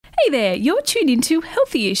Hey there, you're tuned into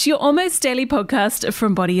Healthyish, your almost daily podcast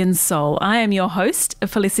from Body and Soul. I am your host,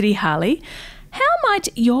 Felicity Harley. How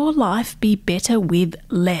might your life be better with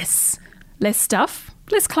less? Less stuff,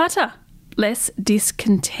 less clutter, less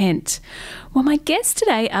discontent. Well, my guests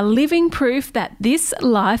today are living proof that this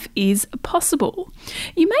life is possible.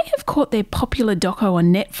 You may have caught their popular doco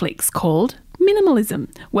on Netflix called Minimalism.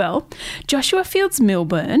 Well, Joshua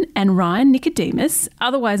Fields-Millburn and Ryan Nicodemus,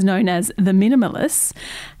 otherwise known as The Minimalists,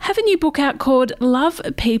 have a new book out called Love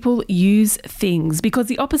People, Use Things, because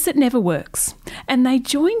the opposite never works. And they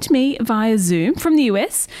joined me via Zoom from the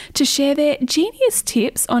US to share their genius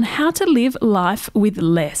tips on how to live life with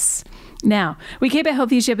less. Now, we keep our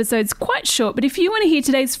Healthyish episodes quite short, but if you want to hear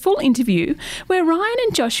today's full interview, where Ryan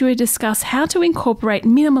and Joshua discuss how to incorporate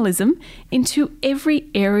minimalism into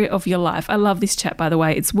every area of your life. I love this chat, by the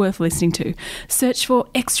way. It's worth listening to. Search for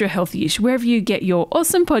Extra Healthyish wherever you get your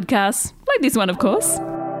awesome podcasts, like this one, of course.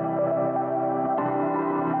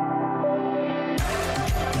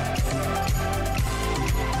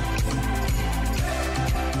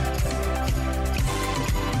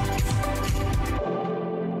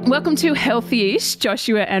 Welcome to Healthyish,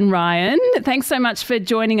 Joshua and Ryan. Thanks so much for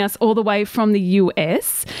joining us all the way from the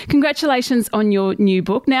US. Congratulations on your new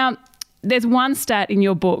book. Now, there's one stat in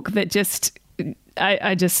your book that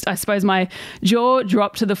I suppose my jaw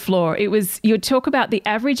dropped to the floor. You talk about the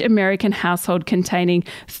average American household containing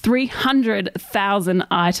 300,000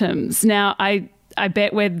 items. Now, I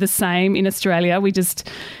bet we're the same in Australia. We just,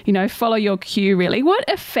 follow your cue, really. What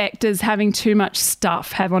effect does having too much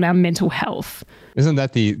stuff have on our mental health? Isn't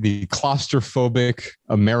that the claustrophobic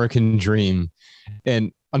American dream?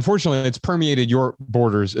 And unfortunately, it's permeated your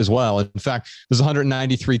borders as well. In fact, there's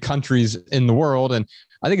 193 countries in the world, and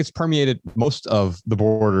I think it's permeated most of the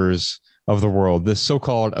borders of the world, this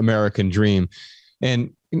so-called American dream.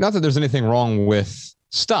 And not that there's anything wrong with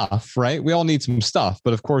stuff, right? We all need some stuff.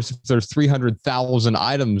 But of course, if there's 300,000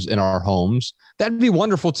 items in our homes, that'd be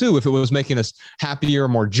wonderful too if it was making us happier,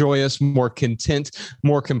 more joyous, more content,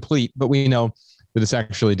 more complete. But we know that it's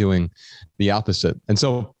actually doing the opposite. And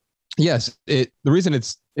so, yes, the reason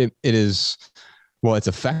it's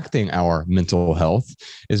affecting our mental health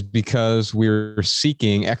is because we're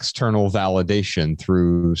seeking external validation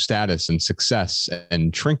through status and success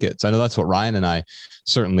and trinkets. I know that's what Ryan and I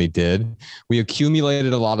certainly did. We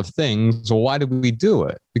accumulated a lot of things. Well, why did we do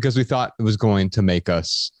it? Because we thought it was going to make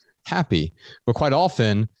us happy. But quite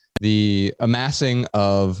often, the amassing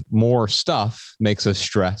of more stuff makes us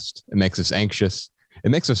stressed. It makes us anxious.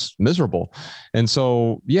 It makes us miserable. And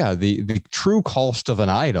so, the true cost of an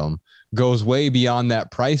item goes way beyond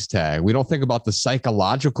that price tag. We don't think about the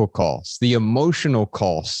psychological costs, the emotional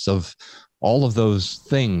costs of all of those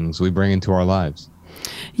things we bring into our lives.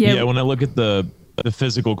 Yeah. When I look at the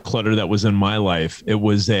physical clutter that was in my life, it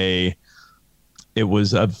was a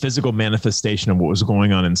physical manifestation of what was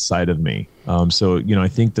going on inside of me. I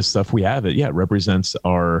think the stuff we have, it represents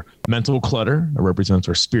our mental clutter, it represents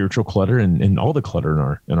our spiritual clutter, and all the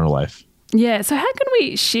clutter in our life. Yeah. So how can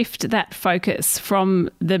we shift that focus from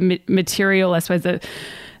the material, I suppose, the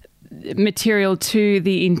material to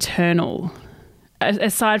the internal,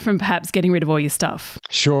 aside from perhaps getting rid of all your stuff?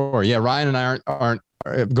 Sure. Yeah. Ryan and I aren't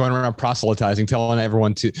going around proselytizing, telling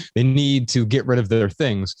everyone they need to get rid of their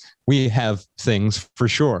things. We have things for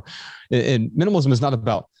sure. And minimalism is not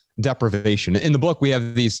about deprivation. In the book, we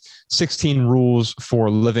have these 16 rules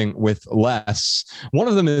for living with less. One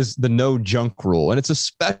of them is the no junk rule. And it's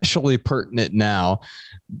especially pertinent now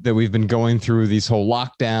that we've been going through these whole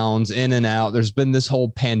lockdowns in and out. There's been this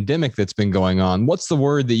whole pandemic that's been going on. What's the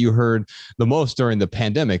word that you heard the most during the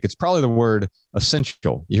pandemic? It's probably the word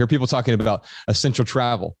essential. You hear people talking about essential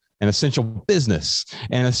travel and essential business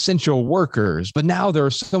and essential workers. But now there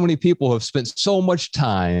are so many people who have spent so much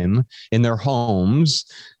time in their homes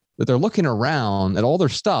that they're looking around at all their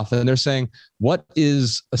stuff and they're saying, what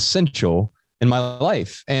is essential in my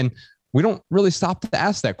life? And we don't really stop to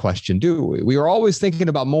ask that question, do we? We are always thinking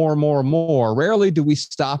about more and more and more. Rarely do we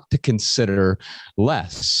stop to consider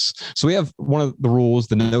less. So we have one of the rules,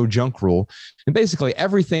 the no junk rule. And basically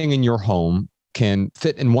everything in your home can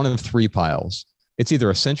fit in one of three piles. It's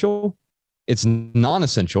either essential, it's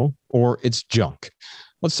non-essential, or it's junk.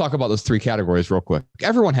 Let's talk about those three categories real quick.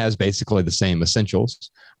 Everyone has basically the same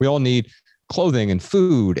essentials. We all need clothing and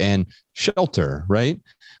food and shelter, right?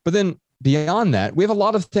 But then beyond that, we have a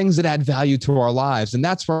lot of things that add value to our lives. And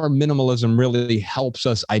that's where minimalism really helps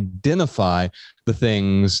us identify the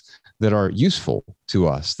things that are useful to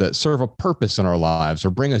us, that serve a purpose in our lives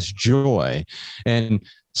or bring us joy. And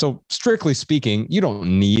so strictly speaking, you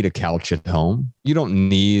don't need a couch at home. You don't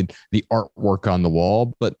need the artwork on the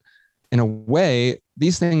wall, but in a way,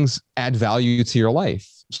 these things add value to your life.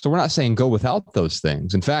 So we're not saying go without those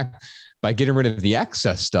things. In fact, by getting rid of the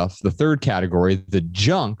excess stuff, the third category, the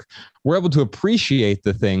junk, we're able to appreciate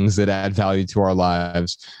the things that add value to our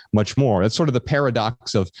lives much more. That's sort of the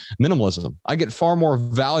paradox of minimalism. I get far more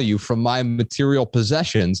value from my material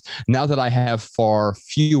possessions now that I have far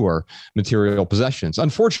fewer material possessions.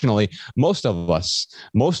 Unfortunately, most of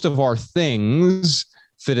our things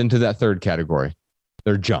fit into that third category.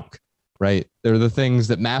 They're junk, right? They're the things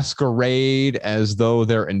that masquerade as though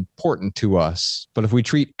they're important to us. But if we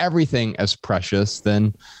treat everything as precious,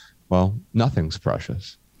 then, well, nothing's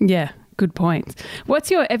precious. Yeah, good point. What's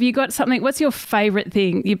your favorite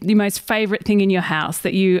thing, your most favorite thing in your house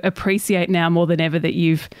that you appreciate now more than ever that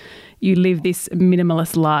you live this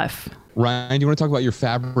minimalist life? Ryan, do you want to talk about your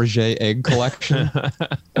Fabergé egg collection?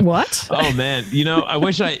 What? Oh man,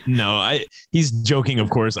 he's joking, of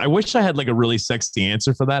course. I wish I had like a really sexy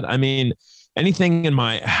answer for that. I mean, anything in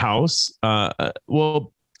my house,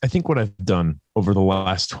 well, I think what I've done over the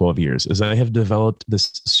last 12 years is I have developed this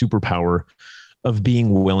superpower of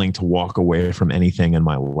being willing to walk away from anything in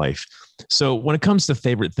my life. So when it comes to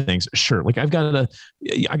favorite things, sure. Like I got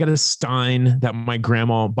a Stein that my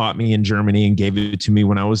grandma bought me in Germany and gave it to me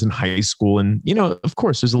when I was in high school. And, of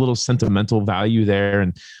course there's a little sentimental value there,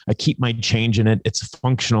 and I keep my change in it. It's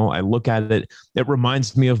functional. I look at it. It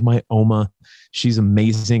reminds me of my Oma. She's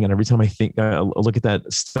amazing. And every time I look at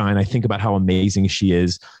that Stein, I think about how amazing she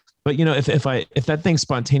is. But if that thing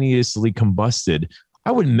spontaneously combusted,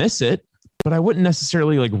 I would miss it, but I wouldn't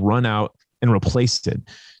necessarily like run out and replace it.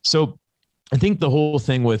 So I think the whole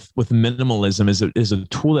thing with minimalism is a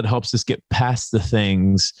tool that helps us get past the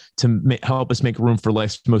things to help us make room for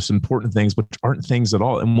life's most important things, which aren't things at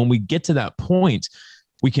all. And when we get to that point,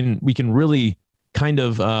 we can really kind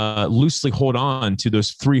of loosely hold on to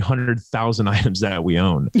those 300,000 items that we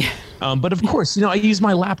own. But of course, I use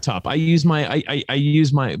my laptop. I use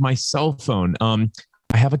my cell phone.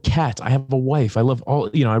 I have a cat. I have a wife. I love I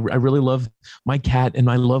really love my cat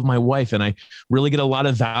and I love my wife, and I really get a lot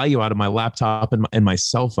of value out of my laptop and my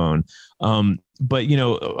cell phone. But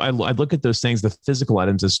I look at those things, the physical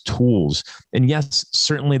items, as tools. And yes,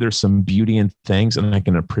 certainly there's some beauty in things, and I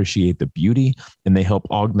can appreciate the beauty, and they help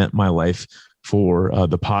augment my life for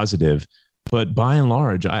the positive. But by and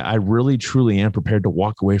large, I really, truly am prepared to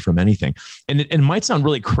walk away from anything. And it might sound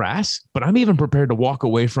really crass, but I'm even prepared to walk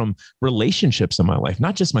away from relationships in my life,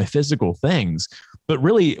 not just my physical things. But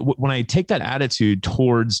really, when I take that attitude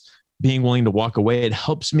towards being willing to walk away, it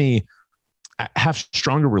helps me have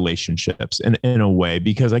stronger relationships in a way,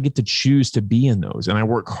 because I get to choose to be in those, and I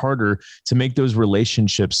work harder to make those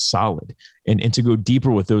relationships solid and to go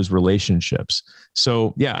deeper with those relationships.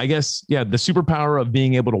 So yeah, I guess, the superpower of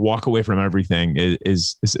being able to walk away from everything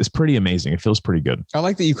is pretty amazing. It feels pretty good. I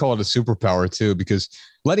like that you call it a superpower too, because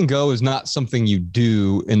letting go is not something you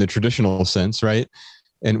do in the traditional sense, right?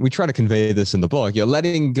 And we try to convey this in the book.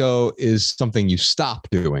 Letting go is something you stop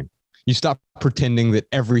doing. You stop pretending that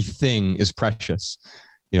everything is precious.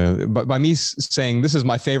 But by me saying this is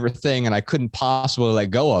my favorite thing and I couldn't possibly let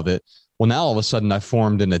go of it, well, now all of a sudden I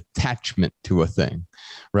formed an attachment to a thing,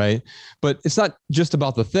 right? But it's not just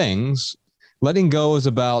about the things. Letting go is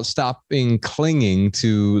about stopping clinging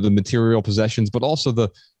to the material possessions, but also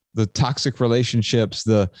the toxic relationships,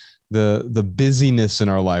 the busyness in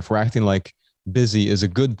our life. We're acting like busy is a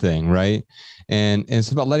good thing, right? And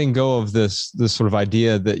it's about letting go of this sort of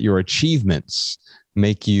idea that your achievements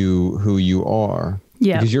make you who you are.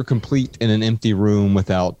 Yeah. Because you're complete in an empty room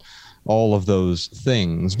without all of those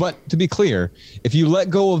things. But to be clear, if you let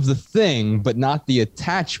go of the thing, but not the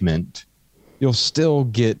attachment, you'll still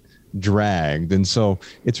get dragged. And so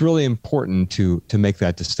it's really important to make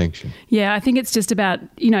that distinction. Yeah, I think it's just about,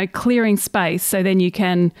 clearing space so then you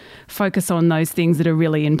can focus on those things that are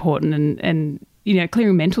really important and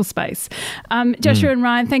clearing mental space. Joshua and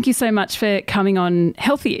Ryan, thank you so much for coming on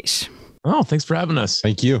Healthy-ish. Oh, thanks for having us.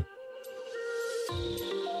 Thank you.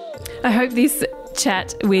 I hope this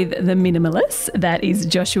chat with the minimalists, that is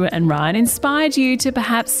Joshua and Ryan, inspired you to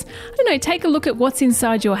perhaps, take a look at what's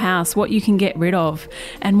inside your house, what you can get rid of,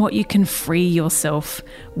 and what you can free yourself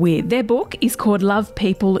with. Their book is called Love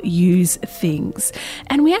People, Use Things.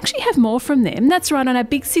 And we actually have more from them. That's right, on our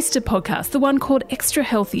big sister podcast, the one called Extra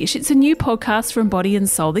Healthy-ish. It's a new podcast from Body and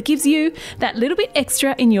Soul that gives you that little bit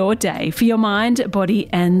extra in your day for your mind, body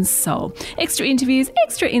and soul. Extra interviews,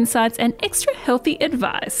 extra insights, and extra healthy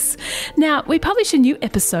advice. Now, we publish publish a new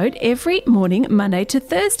episode every morning, Monday to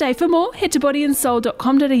Thursday. For more, head to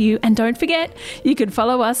bodyandsoul.com.au, and don't forget, you can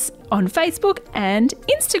follow us on Facebook and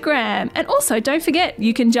Instagram. And also, don't forget,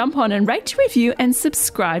 you can jump on and rate, review, and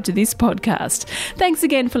subscribe to this podcast. Thanks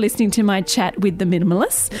again for listening to my chat with the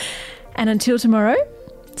Minimalists. And until tomorrow,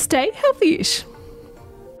 stay healthy-ish.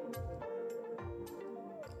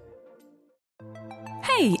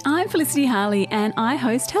 Hey, I'm Felicity Harley and I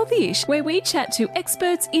host Healthy-ish, where we chat to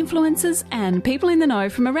experts, influencers and people in the know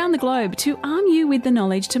from around the globe to arm you with the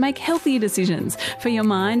knowledge to make healthier decisions for your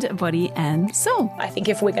mind, body and soul. I think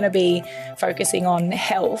if we're going to be focusing on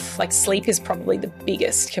health, like sleep is probably the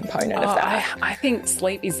biggest component of that. I think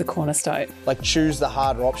sleep is the cornerstone. Like choose the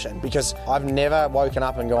harder option, because I've never woken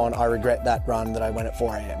up and gone, I regret that run that I went at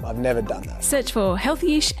 4 a.m. I've never done that. Search for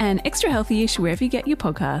Healthy-ish and Extra Healthy-ish wherever you get your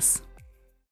podcasts.